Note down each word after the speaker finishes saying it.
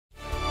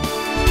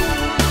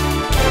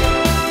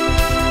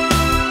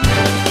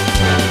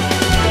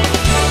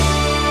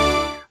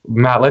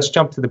Matt, let's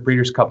jump to the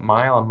Breeders' Cup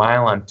Mile, a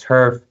mile on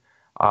turf.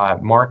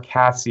 Mark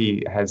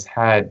Casse has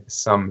had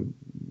some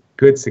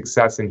good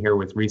success in here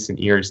with recent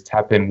years,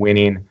 Tepin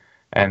winning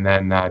and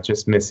then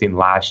just missing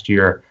last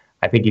year.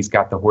 I think he's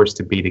got the horse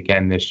to beat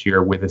again this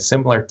year with a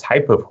similar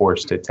type of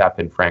horse to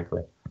Tepin,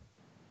 frankly.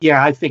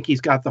 Yeah, I think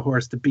he's got the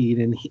horse to beat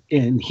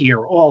in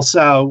here.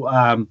 Also,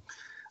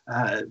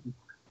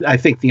 I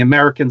think the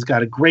American's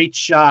got a great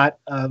shot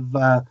of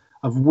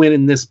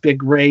winning this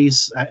big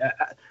race.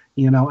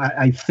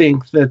 I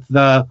think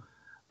that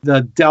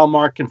the Del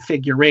Mar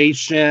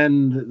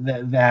configuration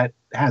that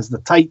has the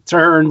tight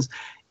turns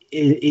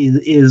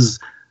is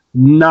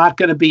not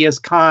going to be as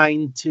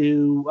kind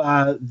to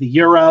the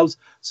Euros.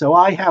 So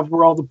I have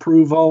world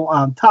approval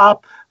on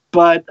top,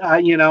 but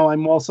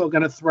I'm also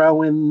going to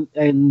throw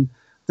in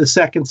the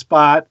second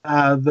spot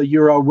the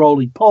Euro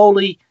Roly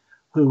Poly,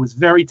 who is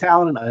very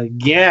talented.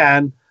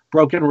 Again,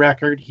 broken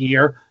record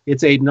here.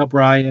 It's Aidan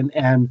O'Brien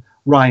and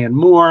Ryan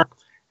Moore.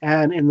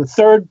 And in the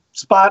third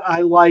spot,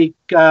 I like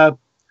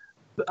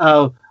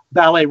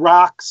Ballet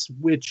Rocks,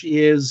 which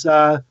is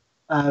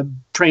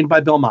trained by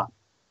Bill Mott.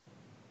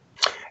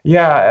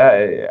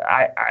 Yeah,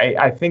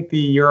 I think the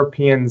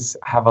Europeans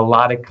have a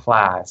lot of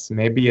class,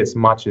 maybe as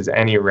much as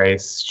any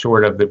race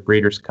short of the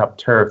Breeders' Cup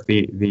Turf.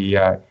 The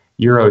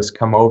Euros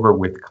come over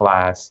with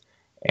class.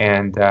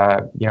 And,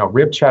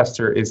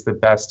 Ribchester is the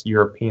best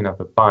European of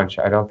the bunch.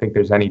 I don't think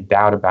there's any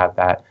doubt about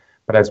that.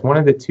 But as one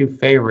of the two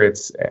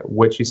favorites,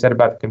 what you said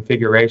about the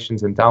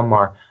configurations in Del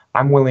Mar,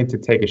 I'm willing to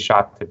take a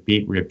shot to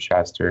beat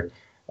Ribchester.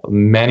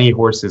 Many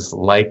horses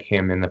like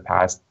him in the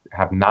past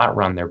have not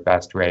run their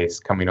best race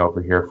coming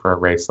over here for a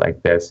race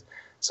like this.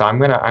 So I'm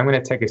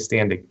gonna take a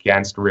stand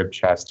against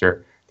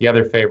Ribchester. The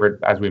other favorite,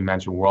 as we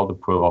mentioned, World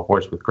Approval, a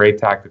horse with great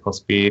tactical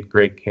speed,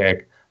 great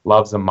kick,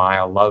 loves a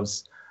mile,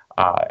 loves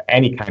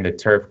any kind of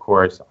turf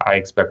course. I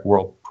expect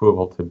World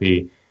Approval to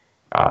be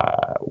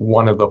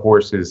one of the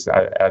horses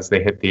as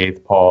they hit the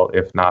eighth pole,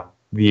 if not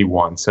the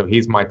one. So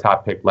he's my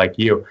top pick like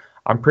you.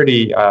 I'm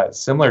pretty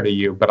similar to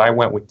you, but I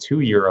went with 2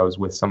 Euros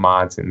with some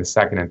odds in the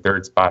second and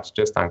third spots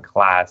just on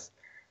class.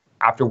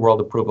 After World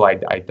Approval,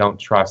 I don't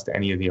trust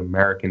any of the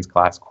Americans'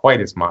 class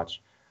quite as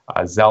much.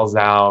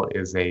 Zelzal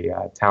is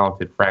a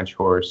talented French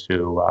horse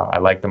who I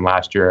liked him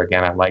last year.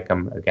 Again, I like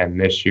him again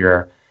this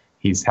year.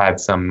 He's had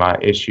some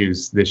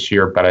issues this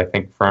year, but I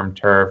think firm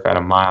turf at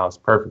a mile is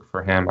perfect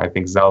for him. I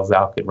think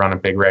Zelzal could run a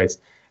big race.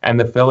 And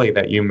the filly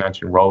that you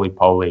mentioned, Roly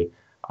Poly,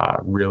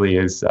 really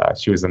is,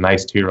 she was a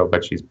nice 2-year-old,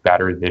 but she's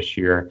better this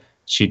year.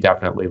 She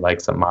definitely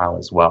likes a mile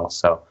as well.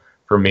 So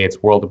for me,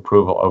 it's World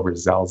Approval over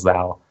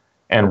Zelzal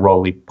and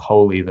Roly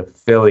Poly, the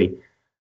filly.